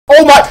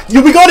Oh my,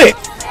 we got it.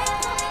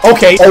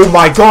 Okay. Oh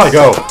my god,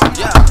 go.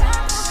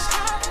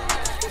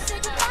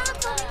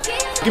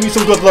 Give me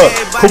some good luck.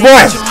 Come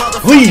on,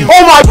 please.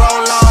 Oh my.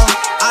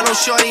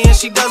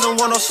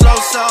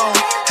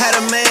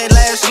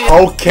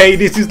 Okay,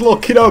 this is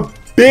looking a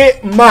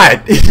bit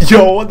mad.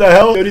 Yo, what the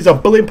hell? Yo, these are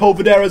billing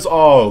Braderz.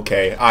 Oh,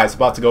 okay. Alright, it's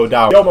about to go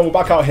down. Yo, man, we're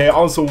back out here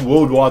on some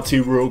World War II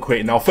real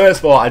quick. Now, first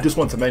of all, I just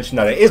want to mention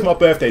that it is my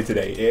birthday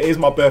today. It is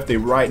my birthday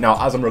right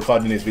now as I'm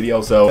recording this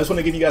video. So, I just want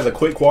to give you guys a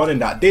quick warning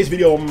that this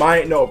video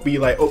might not be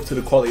like up to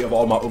the quality of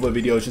all my other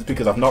videos just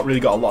because I've not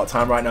really got a lot of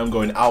time right now. I'm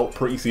going out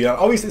pretty soon. And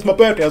obviously, it's my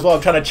birthday as well.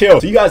 I'm trying to chill.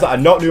 So, you guys that are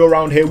not new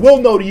around here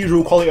will know the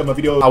usual quality of my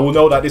videos. I will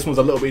know that this one's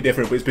a little bit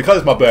different, but it's because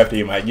it's my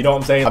birthday, man. You know what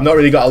I'm saying? I've not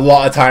really got a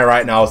lot of time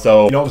right now.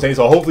 So, you know what I'm saying?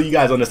 So, hopefully, you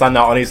guys understand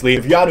that, honestly.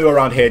 If you are new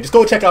around here, just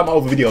go check out my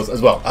other videos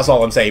as well. That's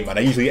all I'm saying, man.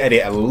 I usually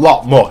edit a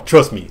lot more,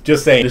 trust me.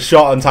 Just saying, just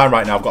short on time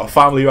right now. I've got a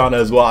family around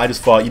as well. I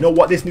just thought, you know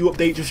what, this new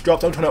update just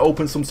dropped. I'm trying to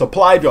open some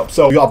supply drops.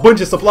 So we got a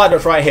bunch of supply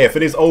drops right here for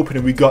this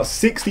opening. We got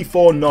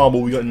 64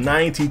 normal, we got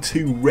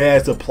 92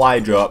 rare supply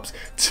drops,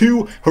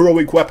 2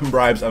 heroic weapon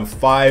bribes, and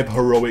 5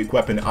 heroic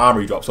weapon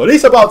armory drops. So this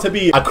is about to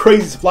be a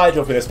crazy supply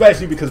drop,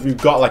 especially because we've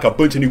got like a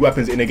bunch of new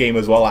weapons in the game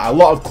as well. Like a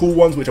lot of cool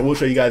ones, which I will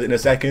show you guys in a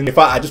second. In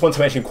fact, I just want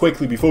to mention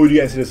quickly before we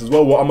get into this as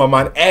well, we're on my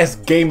man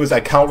Gamers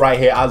account right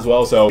here as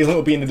well, so his link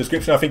will be in the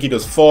description. I think he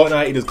does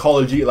Fortnite, he does Call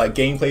of Duty, like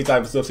gameplay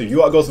type of stuff. So if you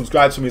want to go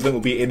subscribe to him, his link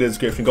will be in the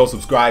description. Go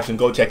subscribe and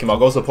go check him out,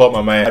 go support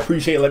my man. I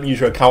appreciate letting me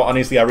use your account,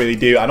 honestly, I really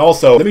do. And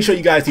also, let me show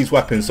you guys these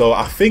weapons. So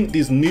I think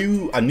there's a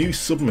new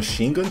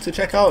submachine gun to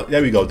check out.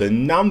 There we go, the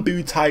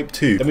Nambu Type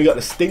 2. Then we got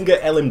the Stinger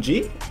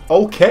LMG.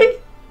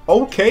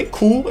 Okay,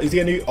 cool. Is he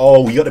a new?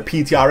 Oh, we got the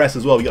PTRS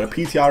as well. We got the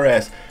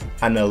PTRS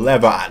and the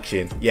lever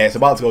action. Yeah, it's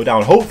about to go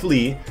down.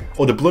 Hopefully,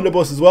 or the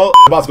blunderbuss as well.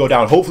 It's about to go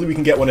down. Hopefully, we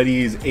can get one of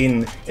these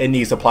in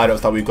these supply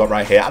drops that we've got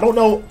right here. I don't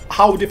know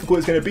how difficult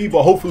it's going to be,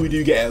 but hopefully we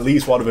do get at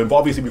least one of them. But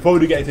obviously, before we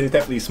do get into this,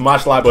 definitely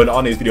smash the like button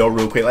on this video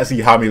real quick. Let's see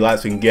how many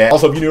likes we can get.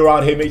 Also, if you're new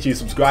around here, make sure you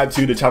subscribe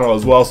to the channel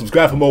as well.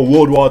 Subscribe for more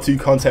World War II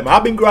content.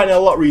 I've been grinding a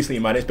lot recently,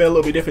 man. It's been a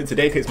little bit different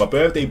today because it's my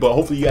birthday, but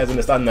hopefully you guys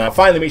understand that.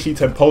 Finally, make sure you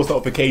turn post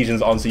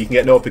notifications on so you can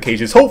get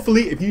notifications.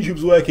 Hopefully, if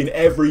YouTube's working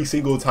every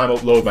single time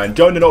upload, man,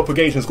 join the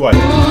notification squad.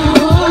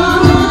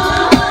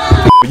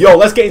 Yo,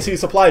 let's get into the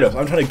supply drops.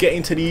 I'm trying to get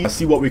into these and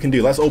see what we can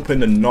do. Let's open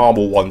the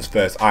normal ones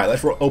first. All right,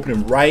 let's open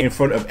them right in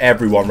front of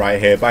everyone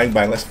right here. Bang,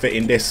 bang. Let's fit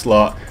in this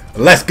slot.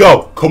 Let's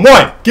go. Come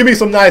on. Give me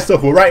some nice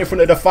stuff. We're right in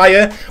front of the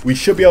fire. We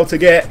should be able to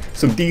get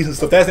some decent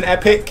stuff. There's an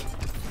epic.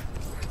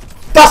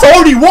 That's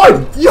already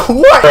one. Yo,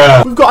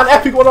 what? We've got an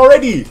epic one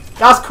already.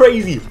 That's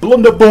crazy.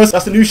 Blunderbuss.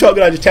 That's the new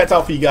shotgun I just checked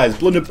out for you guys.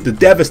 The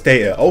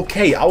Devastator.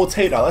 Okay, I will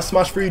take that. Let's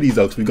smash through these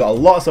though, because we've got a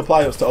lot of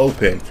supply drops to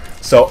open.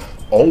 So,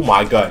 oh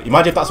my god.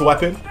 Imagine if that's a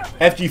weapon.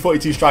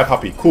 FG42 Stripe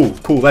Happy.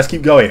 Cool. Let's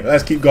keep going.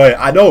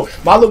 I know,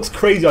 man looks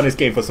crazy on this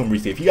game for some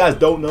reason. If you guys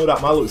don't know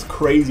that, man looks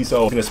crazy.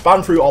 So, I'm going to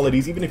spam through all of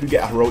these. Even if we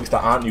get heroics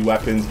that aren't new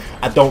weapons,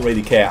 I don't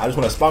really care. I just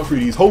want to spam through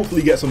these.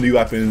 Hopefully get some new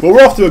weapons. But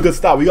we're off to a good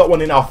start. We got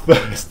one in our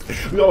first.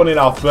 We got one in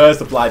our first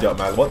supply drop,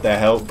 man. What the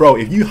hell? Bro,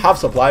 if you have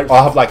supply or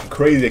have like a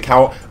crazy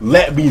account,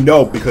 let me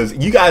know. Because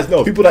you guys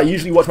know, people that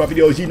usually watch my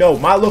videos, you know,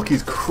 my luck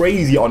is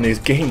crazy on this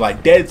game.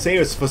 Like, dead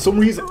serious. For some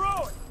reason...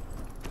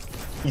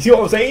 You see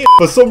what I'm saying?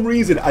 For some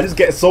reason, I just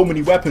get so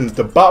many weapons.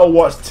 The Battle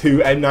Watch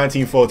 2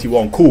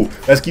 M1941. Cool.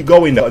 Let's keep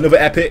going though. Another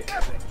epic.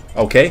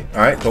 Okay.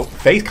 Alright. So,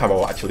 face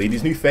camo, actually.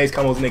 These new face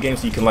camos in the game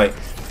so you can, like,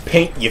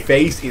 paint your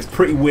face. It's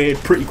pretty weird.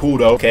 Pretty cool,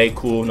 though. Okay,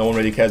 cool. No one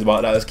really cares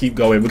about that. Let's keep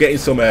going. We're getting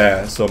some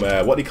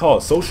what do you call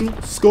it? Social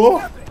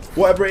score?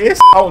 Whatever it is.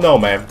 I don't know,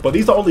 man. But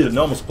these are only the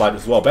normal supply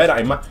as well. Bear that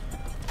in mind.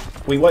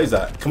 Wait, what is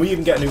that? Can we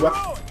even get a new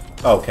weapon?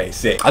 Okay,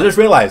 sick. I just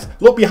realized.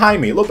 Look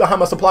behind me. Look behind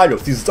my supply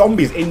drops. These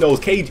zombies in those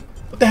cages.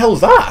 What the hell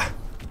is that?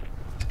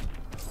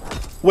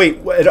 Wait,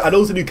 are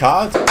those the new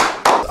cards?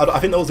 I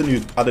think those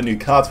are the new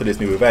cards for this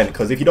new event.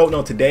 Because if you don't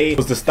know, today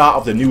was the start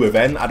of the new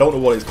event. I don't know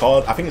what it's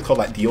called. I think it's called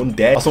like the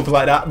Undead or something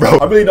like that. Bro,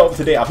 I'm really not up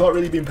to date. I've not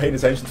really been paying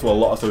attention to a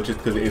lot of stuff just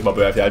because it is my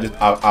birthday.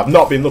 I've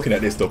not been looking at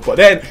this stuff. But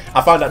then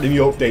I found out the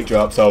new update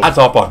dropped. So I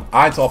top on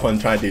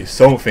and try and do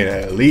something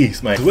at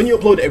least, man. Because when you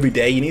upload every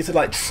day, you need to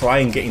like try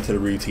and get into the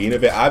routine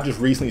of it. I've just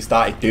recently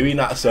started doing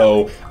that.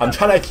 So I'm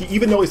trying to keep,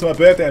 even though it's my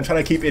birthday, I'm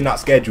trying to keep in that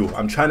schedule.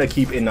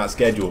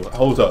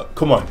 Hold up.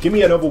 Come on. Give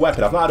me another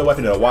weapon. I've not had a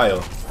weapon in a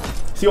while.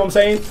 See what I'm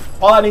saying?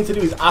 All I need to do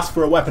is ask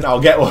for a weapon,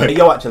 I'll get one.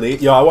 Yo,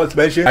 I want to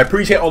mention, I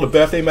appreciate all the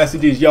birthday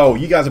messages. Yo,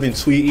 you guys have been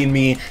tweeting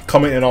me,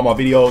 commenting on my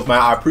videos,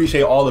 man. I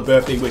appreciate all the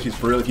birthday wishes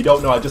for real. If you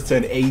don't know, I just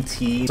turned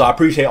 18. So I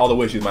appreciate all the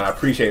wishes, man. I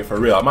appreciate it for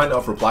real. I might not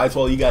have replied to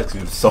all you guys because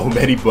there's so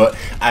many, but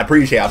I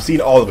appreciate it. I've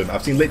seen all of them.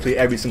 I've seen literally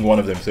every single one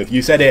of them. So if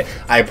you said it,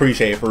 I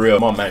appreciate it for real.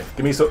 Come on, man.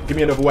 Give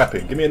me another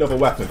weapon. Give me another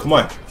weapon. Come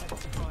on.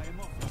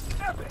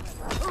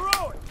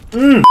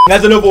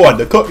 There's another one,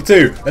 the Cook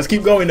 2. Let's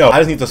keep going though. I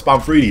just need to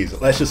spam through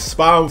these. Let's just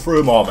spam through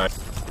them all, man.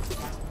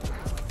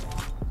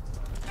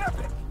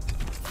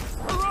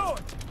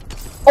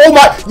 Oh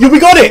my, we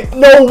got it!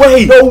 No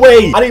way, no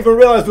way! I didn't even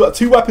realize we got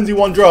 2 weapons in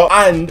one drop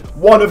and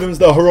one of them's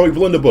the heroic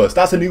blunderbuss.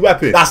 That's a new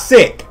weapon. That's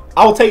sick.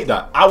 I'll take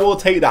that. I will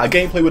take that. A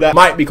gameplay with that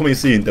might be coming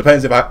soon.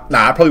 Depends if I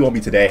probably won't be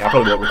today. I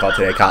probably won't record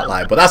today, I can't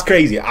lie. But that's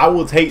crazy. I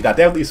will take that.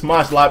 Definitely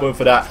smash the like button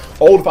for that.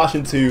 Old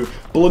fashioned 2,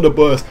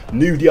 Blunderbuss,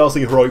 new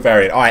DLC heroic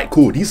variant. Alright,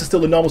 cool. These are still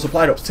the normal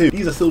supply drops too.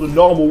 These are still the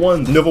normal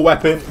ones. Another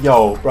weapon.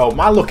 Yo, bro,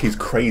 my luck is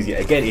crazy.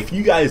 Again, if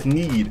you guys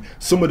need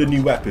some of the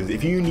new weapons,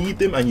 if you need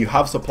them and you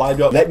have supply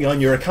drops, let me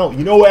on your account.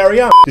 You know where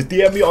I am. Just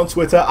DM me on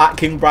Twitter at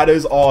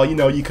Braderz, or you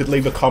know, you could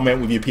leave a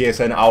comment with your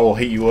PSN. I will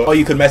hit you up, or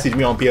you can message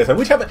me on PSN.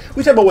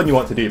 Whichever one you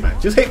want to do, man.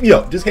 Just hit me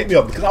up. Just hit me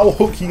up, because I will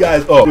hook you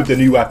guys up with the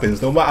new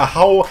weapons. No matter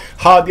how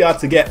hard they are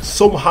to get,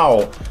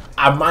 somehow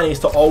I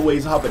managed to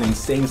always have an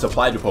insane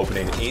supply drop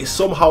opening. It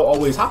somehow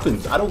always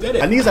happens. I don't get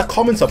it. And these are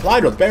common supply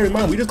drops. Bear in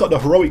mind, we just got the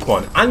heroic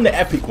one and the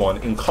epic one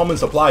in common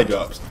supply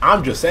drops.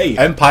 I'm just saying.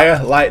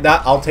 Empire like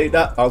that. I'll take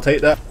that. I'll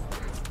take that.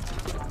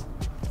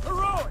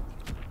 Heroic.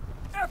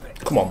 Epic.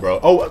 Come on, bro.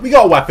 Oh, we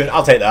got a weapon.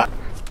 I'll take that.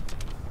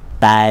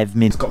 5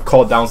 minutes. Got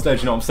caught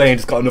downstairs, you know what I'm saying?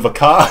 Just got another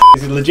car.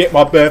 This is legit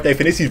my birthday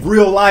thing. This is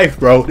real life,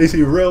 bro. This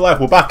is real life.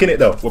 We're back in it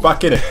though. We're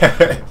back in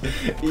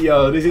it.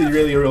 Yo, this is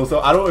really real.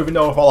 So I don't even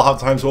know if I'll have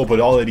time to open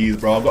all of these,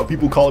 bro. I've got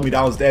people calling me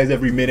downstairs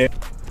every minute.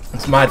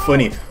 It's mad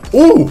funny.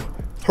 Ooh!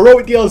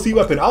 Heroic DLC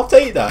weapon, I'll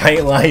take that. I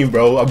ain't lying,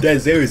 bro. I'm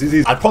dead serious.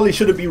 I probably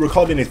shouldn't be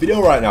recording this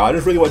video right now. I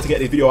just really want to get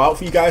this video out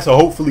for you guys. So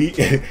hopefully,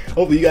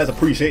 hopefully you guys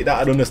appreciate that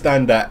and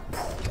understand that.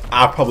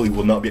 I probably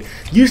will not be.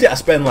 Usually I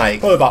spend like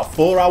probably about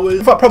 4 hours,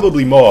 in fact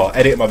probably more,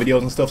 editing my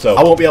videos and stuff, so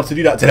I won't be able to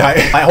do that tonight.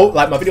 I hope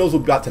like my videos will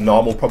be back to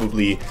normal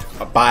probably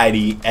by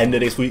the end of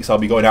this week, so I'll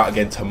be going out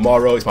again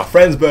tomorrow. It's my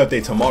friend's birthday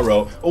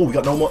tomorrow. Oh, we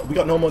got no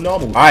more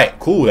normal. Alright,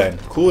 cool then.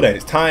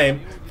 It's time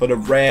for the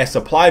rare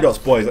supply drops,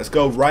 boys. Let's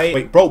go. Right,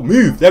 wait, bro,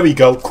 move. There we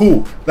go.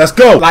 Cool, let's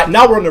go. Like,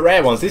 now we're on the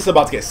rare ones. This is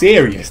about to get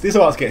serious.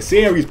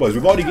 Boys.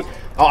 We've already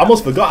I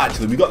almost forgot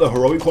actually. We got the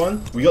heroic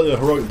one. We got the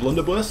heroic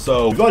Blunderbuss.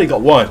 So we've already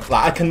got one.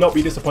 Like, I cannot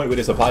be disappointed with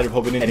this supply drop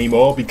opening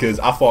anymore, because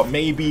I thought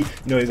maybe, you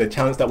know, there's a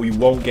chance that we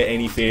won't get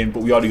anything,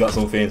 but we already got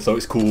something, so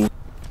it's cool.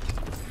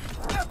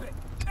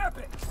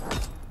 Epic.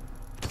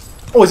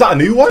 Oh, is that a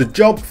new one? The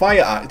Job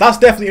Fire Axe. That's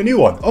definitely a new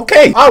one.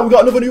 Okay. Ah, we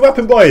got another new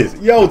weapon, boys.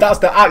 Yo, that's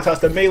the axe.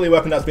 That's the melee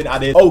weapon that's been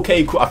added.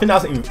 Okay, cool. I think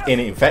that's in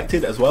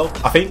infected as well.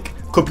 I think.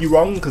 Could be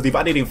wrong, because they've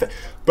added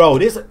bro,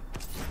 this.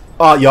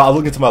 Oh, yeah, I'm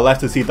looking to my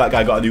left to see if that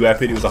guy got a new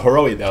weapon. It was a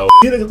heroic though.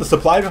 You look at the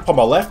supply drop on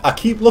my left. I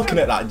keep looking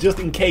at that just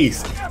in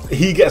case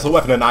he gets a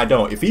weapon and I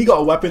don't. If he got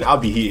a weapon, I'd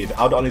be heated.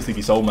 I'd honestly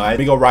be so mad.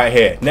 We go right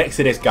here next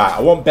to this guy.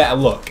 I want better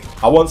luck.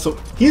 I want some.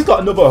 He's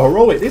got another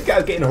heroic. This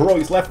guy's getting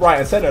heroics left, right,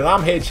 and center, and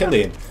I'm here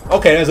chilling.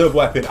 Okay, there's another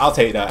weapon. I'll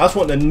take that. I just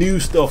want the new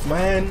stuff,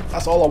 man.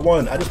 That's all I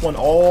want. I just want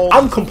all.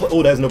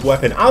 Oh, there's another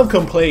weapon. I'm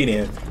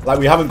complaining like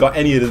we haven't got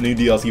any of the new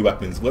DLC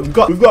weapons. We've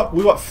got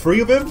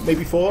 3 of them,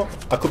 maybe 4.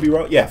 I could be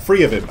wrong. Yeah,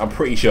 3 of them. I'm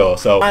pretty sure.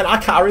 So, man,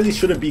 I really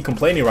shouldn't be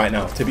complaining right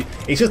now.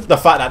 It's just the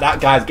fact that that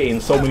guy's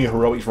getting so many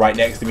heroics right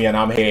next to me, and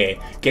I'm here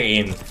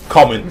getting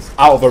commons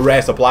out of a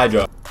rare supply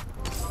drop.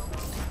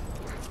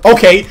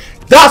 Okay,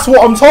 that's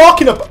what I'm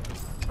talking about.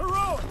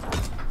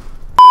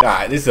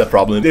 Alright, this is a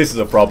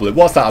problem.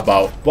 What's that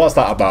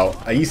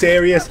about? Are you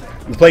serious?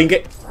 You're playing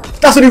it?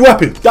 That's a new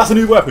weapon.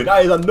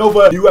 That is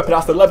another new weapon.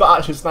 That's the lever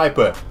action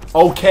sniper.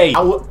 Okay.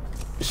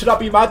 Should I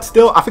be mad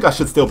still? I think I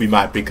should still be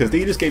mad, because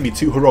they just gave me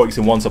 2 heroics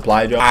in one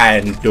supply drop,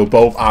 and they were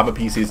both armor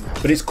pieces.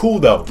 But it's cool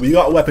though. We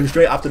got a weapon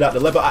straight after that, the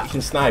lever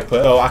action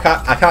sniper. So I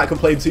can't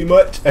complain too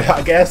much.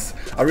 I guess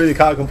I really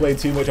can't complain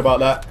too much about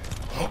that.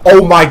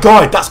 Oh my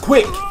god, that's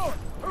quick.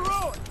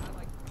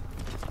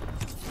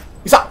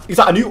 Is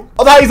that a new?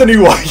 Oh, that is a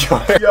new one.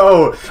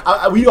 Yo,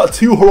 we got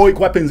 2 heroic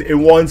weapons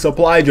in one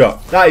supply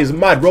drop. That is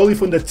mad. Rolling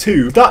Thunder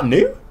 2. Is that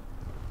new?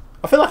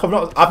 I feel like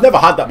I've never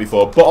had that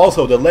before. But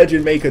also the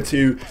Legend Maker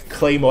 2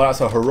 Claymore.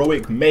 That's a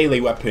heroic melee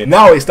weapon.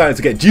 Now it's starting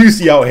to get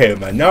juicy out here,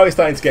 man. Now it's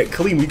starting to get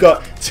clean. We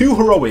got 2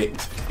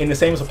 heroics in the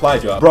same supply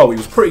drop. Bro, it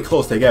was pretty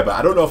close together.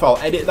 I don't know if I'll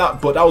edit that,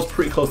 but that was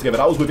pretty close together.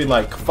 That was within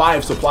like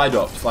 5 supply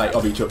drops, like,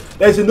 of each other.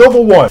 There's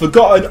another one.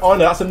 Forgotten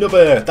Honor.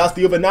 That's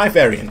the other knife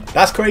variant.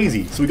 That's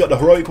crazy. So we got the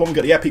heroic one, we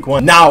got the epic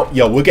one. Now,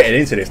 yo, we're getting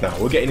into this now.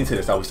 We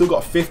still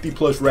got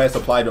 50+ rare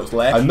supply drops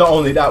left. And not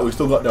only that, we've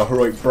still got the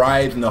heroic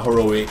bride and the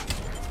heroic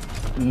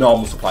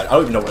normal supply. I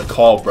don't even know what they're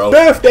called, bro.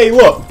 Birthday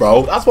look,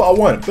 bro. That's what I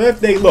want.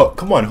 Birthday look.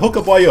 Come on, hook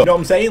a boy up. You know what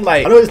I'm saying?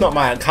 Like, I know it's not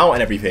my account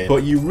and everything,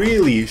 but you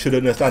really should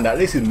understand that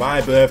this is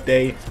my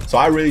birthday, so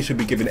I really should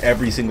be giving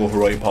every single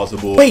heroic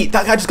possible. Wait,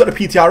 that guy just got a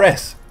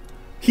PTRS.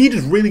 He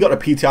just really got a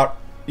PTR.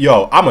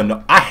 Yo,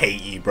 I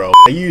hate you, bro.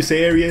 Are you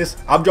serious?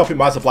 I'm dropping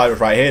my supply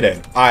drops right here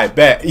then. Alright,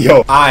 bet.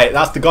 Yo, alright,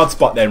 that's the god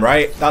spot then,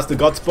 right? That's the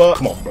god spot.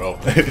 Come on, bro.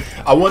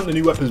 I want the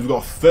new weapons. We've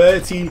got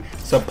 30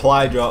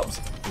 supply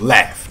drops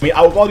left. I mean,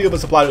 out of all the other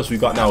supply drops we've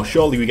got now,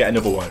 surely we get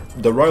another one.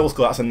 The Royal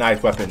Skull, that's a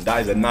nice weapon.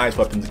 That is a nice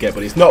weapon to get,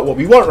 but it's not what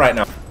we want right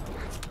now.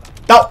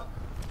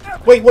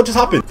 Wait, what just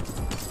happened?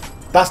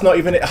 That's not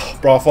even it. Oh,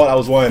 bro, I thought that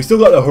was one. We still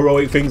got the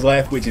heroic things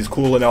left, which is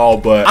cool and all,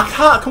 but I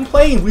can't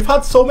complain. We've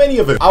had so many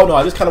of them. I don't know,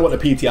 I just kind of want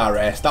the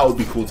PTRS. That would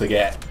be cool to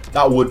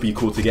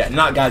get. And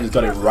that guy just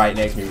got it right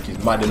next to me, which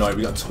is mad annoying.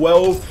 We got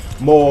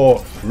 12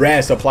 more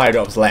rare supply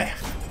drops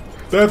left.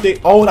 Birthday.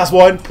 Oh, that's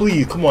one.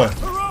 Please, come on.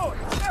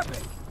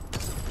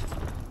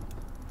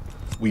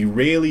 we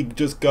really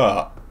just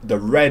got the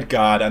red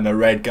guard and the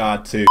red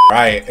guard too.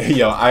 Right,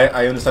 yo,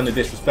 I understand the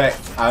disrespect.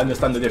 I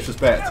understand the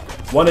disrespect.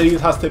 One of these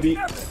has to be...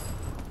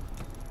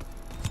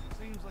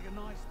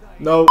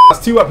 No,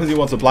 that's 2 weapons he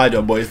wants to apply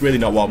to, but it's really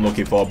not what I'm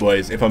looking for,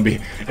 boys. If I'm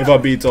being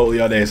totally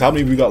honest. How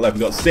many have we got left?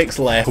 We got 6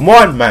 left. Come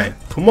on, man.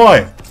 Come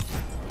on.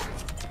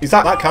 Is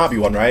that can't be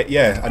one, right?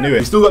 Yeah, I knew it.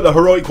 We still got the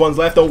heroic ones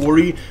left, don't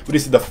worry. But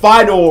this is the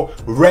final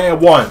rare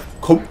one.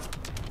 Come.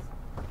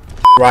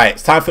 Right,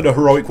 it's time for the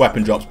heroic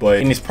weapon drops,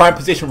 boys. In this prime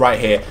position right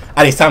here,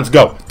 and it's time to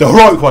go. The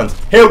heroic ones.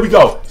 Here we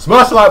go.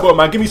 Smash the like button,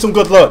 man. Give me some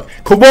good luck.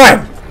 Come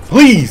on,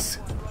 please.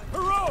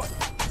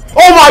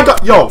 Oh my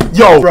god, yo,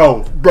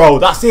 bro,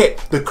 that's it.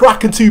 The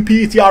Kraken 2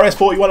 PTRS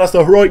 41, that's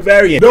the heroic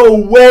variant. No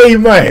way,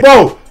 man.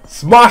 Bro,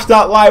 smash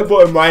that like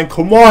button, man.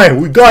 Come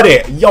on, we got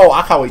it. Yo,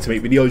 I can't wait to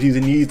make videos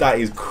using these. That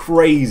is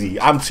crazy.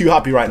 I'm too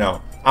happy right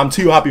now. I'm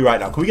too happy right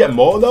now. Can we get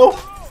more though?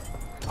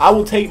 I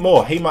will take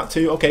more. Hey, Matt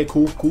 2. Okay,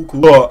 cool.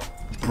 But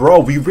bro,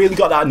 we really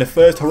got that in the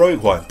first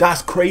heroic one.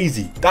 That's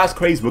crazy. That's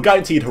crazy. We're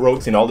guaranteed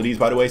heroics in all of these,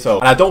 by the way. So,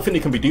 and I don't think they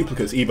can be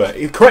duplicates either.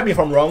 Correct me if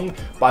I'm wrong,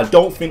 but I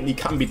don't think they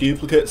can be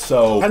duplicates.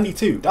 So, handy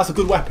too. That's a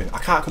good weapon. I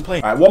can't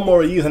complain. All right, one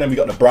more of these, and then we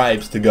got the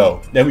bribes to go.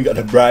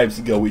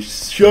 Which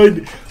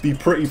should be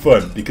pretty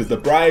fun because the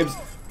bribes.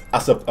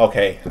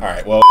 Okay,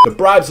 alright, well, the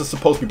bribes are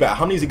supposed to be better.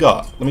 How many has he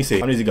got? Let me see.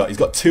 How many has he got? He's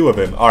got 2 of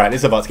them. Alright,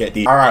 this is about to get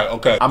deep. Alright,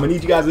 okay. I'm gonna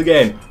need you guys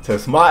again to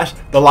smash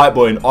the like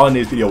button on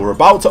this video. We're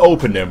about to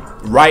open them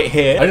right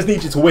here. I just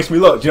need you to wish me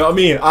luck. Do you know what I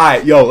mean?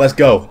 Alright, yo, let's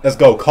go. Let's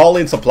go. Call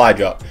in supply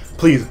drop.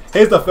 Please.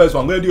 Here's the first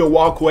one. I'm gonna do a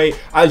walkaway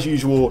as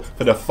usual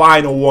for the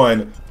final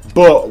one.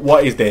 But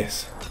what is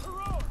this?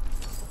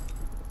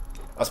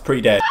 That's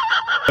pretty dead.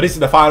 But this is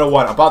the final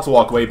one. I'm about to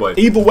walk away, boys.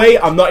 Either way,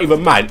 I'm not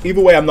even mad.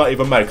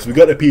 Because we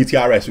got the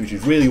PTRS, which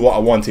is really what I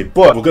wanted.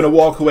 But we're going to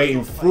walk away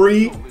in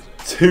 3,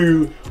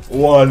 2,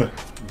 1,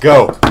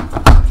 go.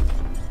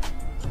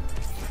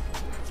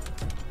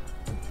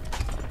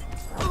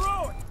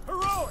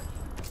 Heroic.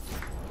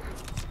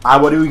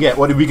 What do we get?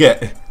 What did we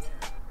get?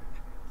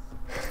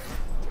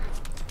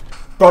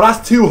 Bro,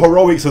 that's 2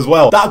 heroics as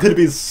well. That could have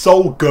been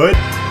so good.